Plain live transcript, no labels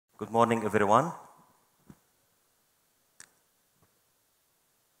Good morning, everyone.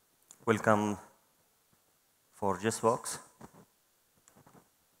 Welcome for GISWORX.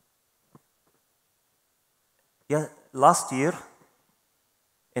 Yeah, last year,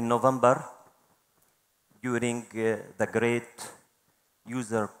 in November, during the great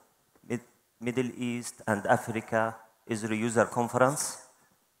user Middle East and Africa Esri User Conference,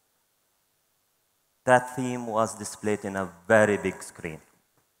 that theme was displayed in a very big screen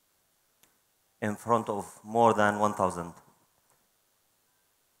in front of more than 1,000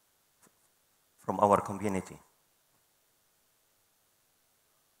 from our community.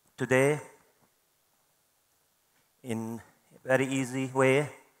 Today, in a very easy way,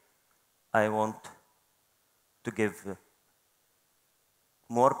 I want to give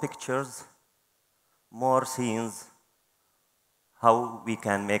more pictures, more scenes, how we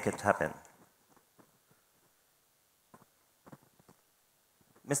can make it happen.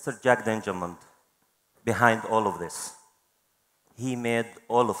 Mr. Jack Dangermond, behind all of this, he made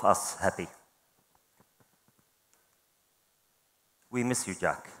all of us happy. We miss you,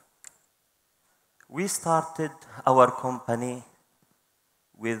 Jack. We started our company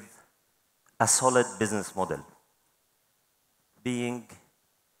with a solid business model, being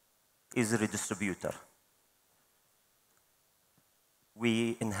Esri distributor.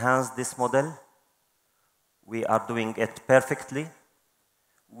 We enhanced this model. We are doing it perfectly.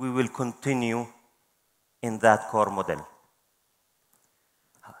 We will continue in that core model.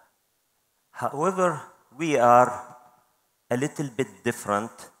 However, we are a little bit different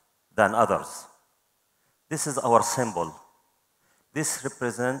than others. This is our symbol. This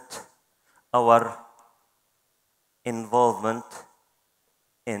represents our involvement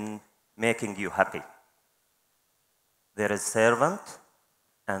in making you happy. There is servant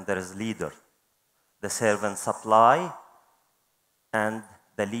and there is leader. The servant supply and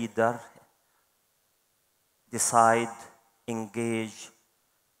the leader decide, engage,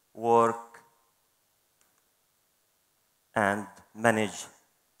 work, and manage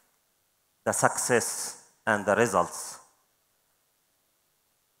the success and the results.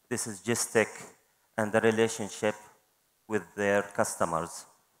 This is GISTEC and the relationship with their customers.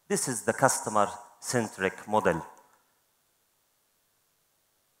 This is the customer-centric model.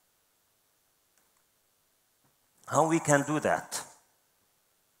 How we can do that?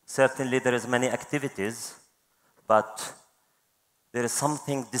 Certainly there is many activities, but there is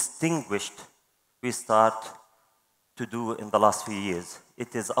something distinguished we start to do in the last few years.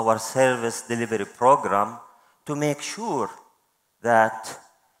 It is our service delivery program to make sure that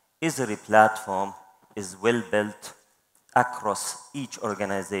Esri platform is well built across each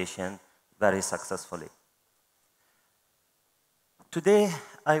organization very successfully. Today,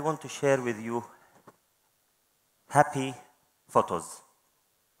 I want to share with you happy photos.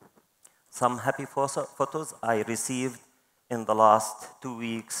 Some happy photos I received in the last 2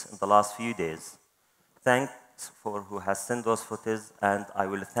 weeks, in the last few days. Thanks for who has sent those photos, and I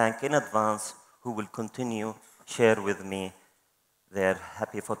will thank in advance who will continue share with me their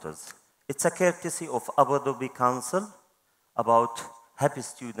happy photos. It's a courtesy of Abu Dhabi Council about happy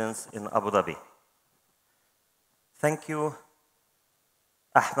students in Abu Dhabi. Thank you,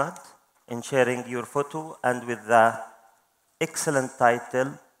 Ahmed, in sharing your photo and with the excellent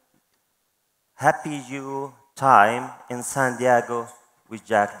title, Happy You Time in San Diego with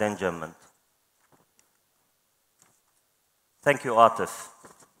Jack Dangermond. Thank you, Atif.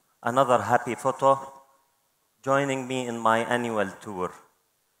 Another happy photo, joining me in my annual tour.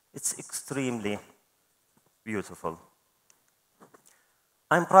 It's extremely beautiful.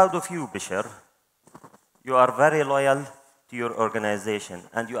 I'm proud of you, Bishar. You are very loyal to your organization,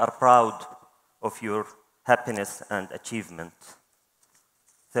 and you are proud of your happiness and achievement.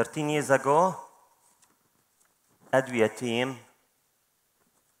 13 years ago, Adwia team,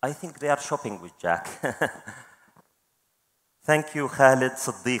 I think they are shopping with Jack. Thank you, Khalid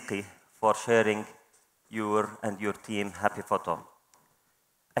Siddiqui, for sharing your and your team happy photo.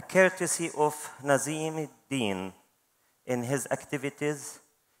 A courtesy of Nazim Deen in his activities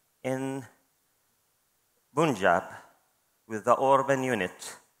in Punjab with the urban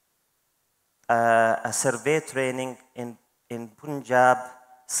unit, a survey training in Punjab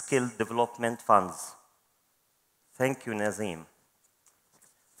skill development funds. Thank you, Nazim.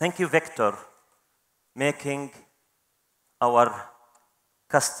 Thank you, Victor, making our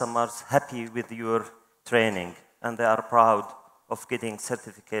customers happy with your training, and they are proud of getting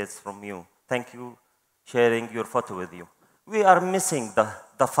certificates from you. Thank you, sharing your photo with you. We are missing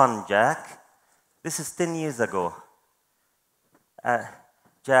the fun, Jack. This is 10 years ago.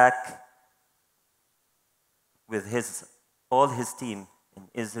 Jack, with all his team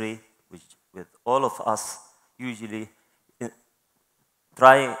in Esri, with all of us, usually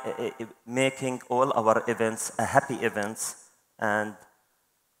trying, making all our events a happy events and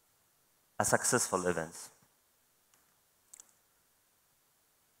a successful events.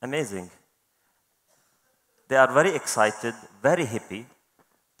 Amazing. They are very excited, very happy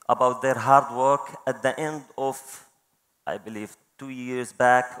about their hard work at the end of, I believe, 2 years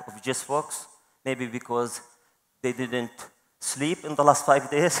back of GISWORX, maybe because they didn't sleep in the last 5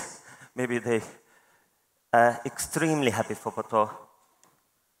 days. Maybe they are extremely happy for Pato.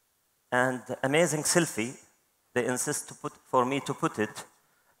 And amazing selfie, they insist to for me to put it.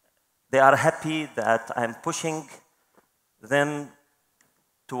 They are happy that I'm pushing them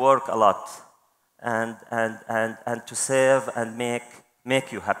to work a lot and to serve and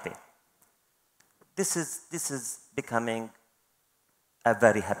make you happy. This is becoming a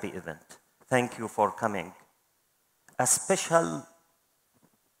very happy event. Thank you for coming. A special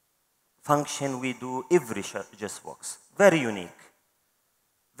function we do every GISWORX. Very unique,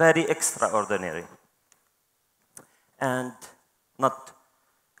 very extraordinary. And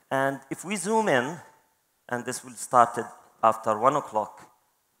if we zoom in, and this will start after 1 o'clock,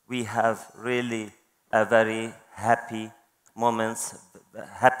 we have really a very happy moments,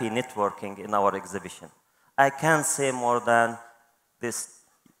 happy networking in our exhibition. I can't say more than this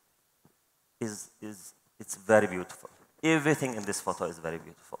it's very beautiful. Everything in this photo is very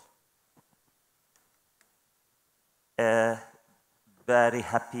beautiful. A very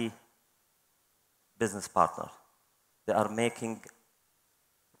happy business partner. They are making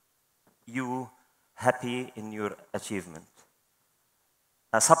you happy in your achievement.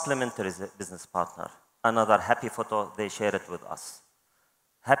 A supplementary business partner. Another happy photo, they share it with us.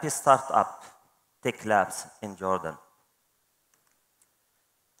 Happy startup, Tech Labs in Jordan.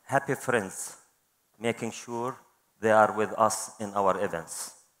 Happy friends, making sure they are with us in our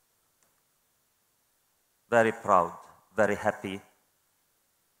events. Very proud, very happy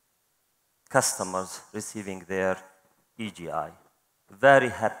customers receiving their EGI. Very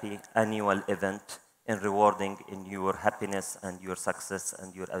happy annual event in rewarding in your happiness and your success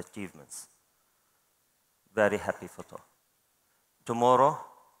and your achievements. Very happy photo. Tomorrow,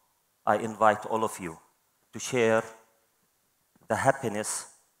 I invite all of you to share the happiness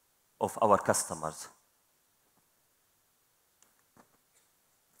of our customers.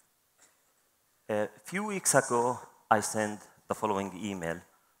 A few weeks ago, I sent the following email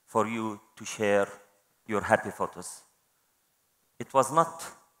for you to share your happy photos. It was not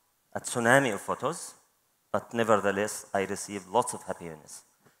a tsunami of photos, but nevertheless, I received lots of happiness.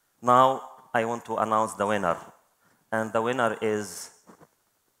 Now, I want to announce the winner. And the winner is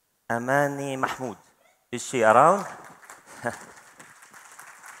Amani Mahmoud. Is she around?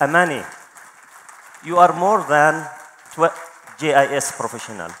 Amani, you are more than GIS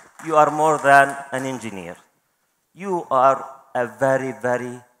professional. You are more than an engineer. You are a very,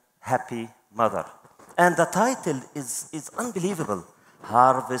 very happy mother. And the title is unbelievable.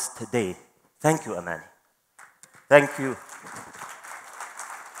 Harvest Day. Thank you, Amani. Thank you.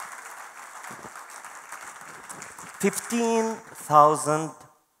 15,000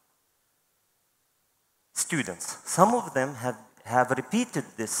 students. Some of them have repeated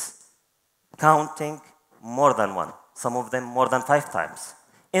this counting more than one. Some of them more than 5 times.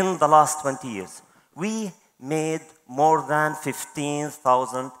 In the last 20 years, we made more than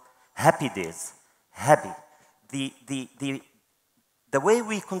 15,000 happy days. Happy. The way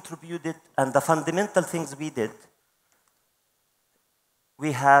we contributed and the fundamental things we did,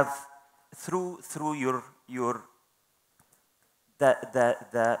 we have through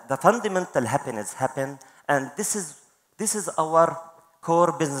the fundamental happiness happen, and this is our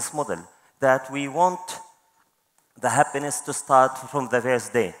core business model, that we want the happiness to start from the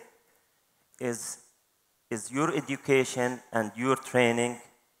first day. Is your education and your training,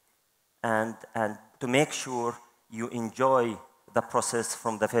 and to make sure you enjoy the process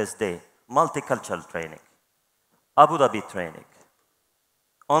from the first day. Multicultural training, Abu Dhabi training,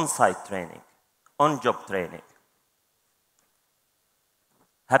 on-site training, on-job training.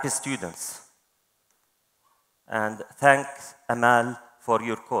 Happy students. And thanks, Amal, for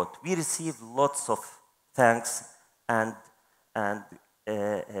your quote. We received lots of thanks and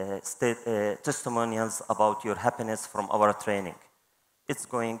testimonials about your happiness from our training. It's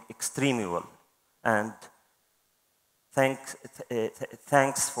going extremely well. And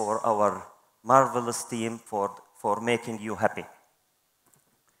thanks for our marvelous team for making you happy.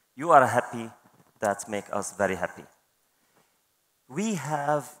 You are happy, that makes us very happy. We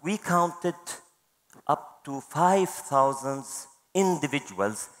counted up to 5,000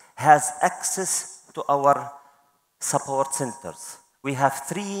 individuals has access to our support centers. We have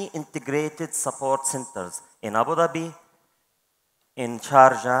 3 integrated support centers in Abu Dhabi, in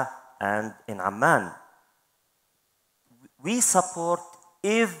Sharjah, and in Amman. We support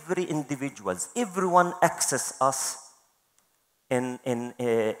every individual, everyone access us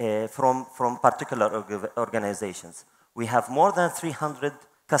from particular organizations. We have more than 300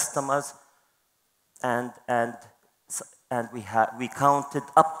 customers, and we counted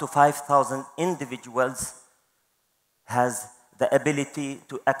up to 5,000 individuals has the ability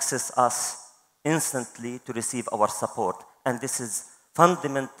to access us instantly to receive our support. And this is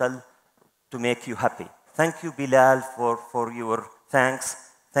fundamental to make you happy. Thank you, Bilal, for your thanks.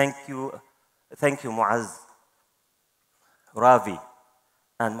 Thank you, Muaz, Ravi,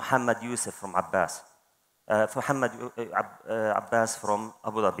 and Mohamed Yusuf from Abbas. Mohamed Abbas from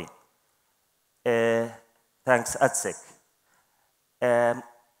Abu Dhabi. Thanks, GISTEC.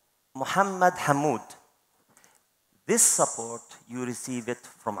 Mohammed Hamoud. This support, you receive it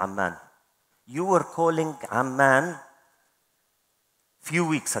from Amman. You were calling Amman few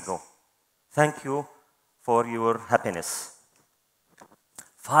weeks ago. Thank you for your happiness.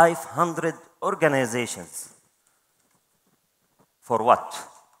 500 organizations. For what?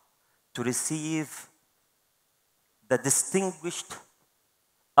 To receive the distinguished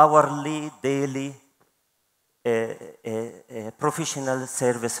hourly, daily professional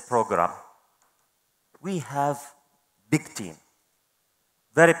service program. We have big team,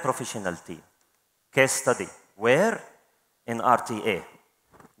 very professional team. Case study, where? In RTA.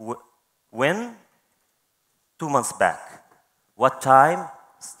 When? 2 months back. What time?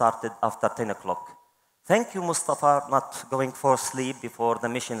 Started after 10 o'clock. Thank you, Mustafa, not going for sleep before the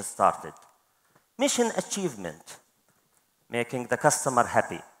mission started. Mission achievement, making the customer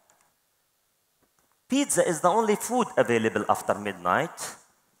happy. Pizza is the only food available after midnight.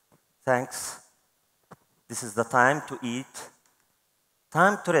 Thanks. This is the time to eat,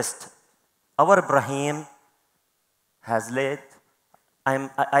 time to rest. Our Ibrahim has led.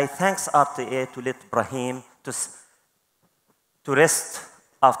 I thanks RTA to let Ibrahim to rest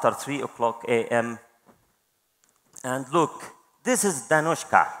after 3 o'clock a.m. And look, this is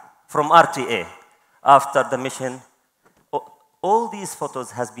Danushka from RTA after the mission. All these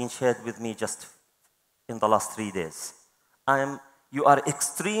photos has been shared with me just in the last 3 days. You are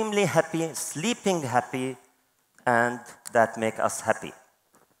extremely happy, sleeping happy, and that make us happy.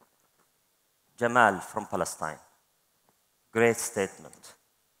 Jamal from Palestine. Great statement.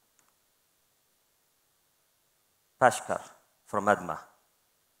 Pashkar from Adma.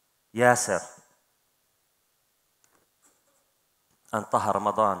 Yasser. And Taha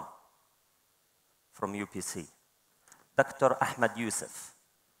Ramadan from UPC. Dr. Ahmed Yusuf.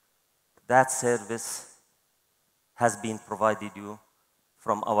 That service has been provided you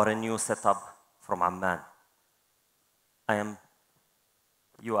from our new setup from Amman.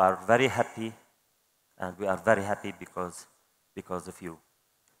 You are very happy, and we are very happy because of you.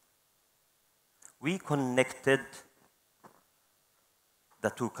 We connected the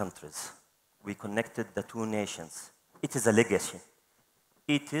 2 countries. We connected the 2 nations. It is a legacy.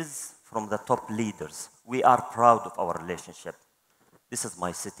 It is from the top leaders. We are proud of our relationship. This is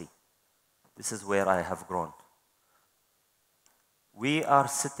my city. This is where I have grown. We are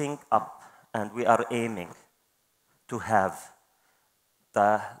sitting up and we are aiming to have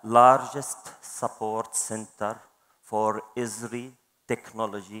the largest support center for Esri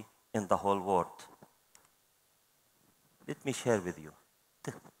technology in the whole world. Let me share with you.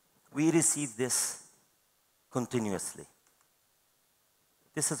 We receive this continuously.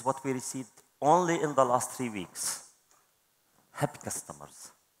 This is what we received only in the last 3 weeks. Happy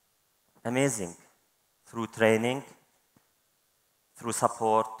customers. Amazing. Through training, through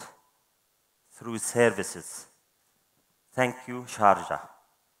support, through services. Thank you, Sharjah.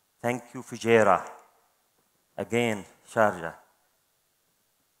 Thank you, Fujairah. Again, Sharjah.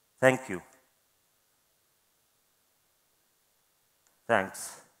 Thank you.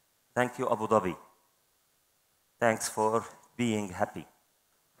 Thanks. Thank you, Abu Dhabi. Thanks for being happy.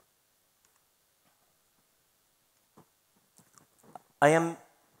 I am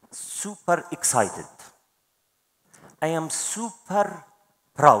super excited. I am super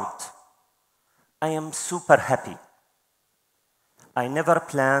proud. I am super happy. I never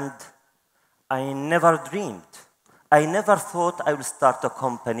planned. I never dreamed. I never thought I would start a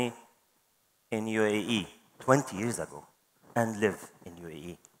company in UAE 20 years ago and live in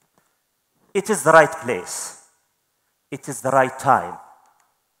UAE. It is the right place. It is the right time.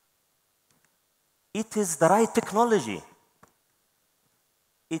 It is the right technology.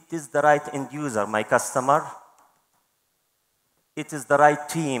 It is the right end user, my customer. It is the right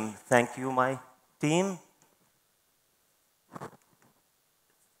team. Thank you, my team.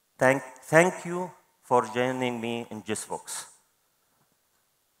 Thank you for joining me in GISWORX.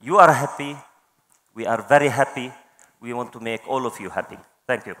 You are happy. We are very happy. We want to make all of you happy.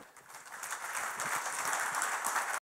 Thank you.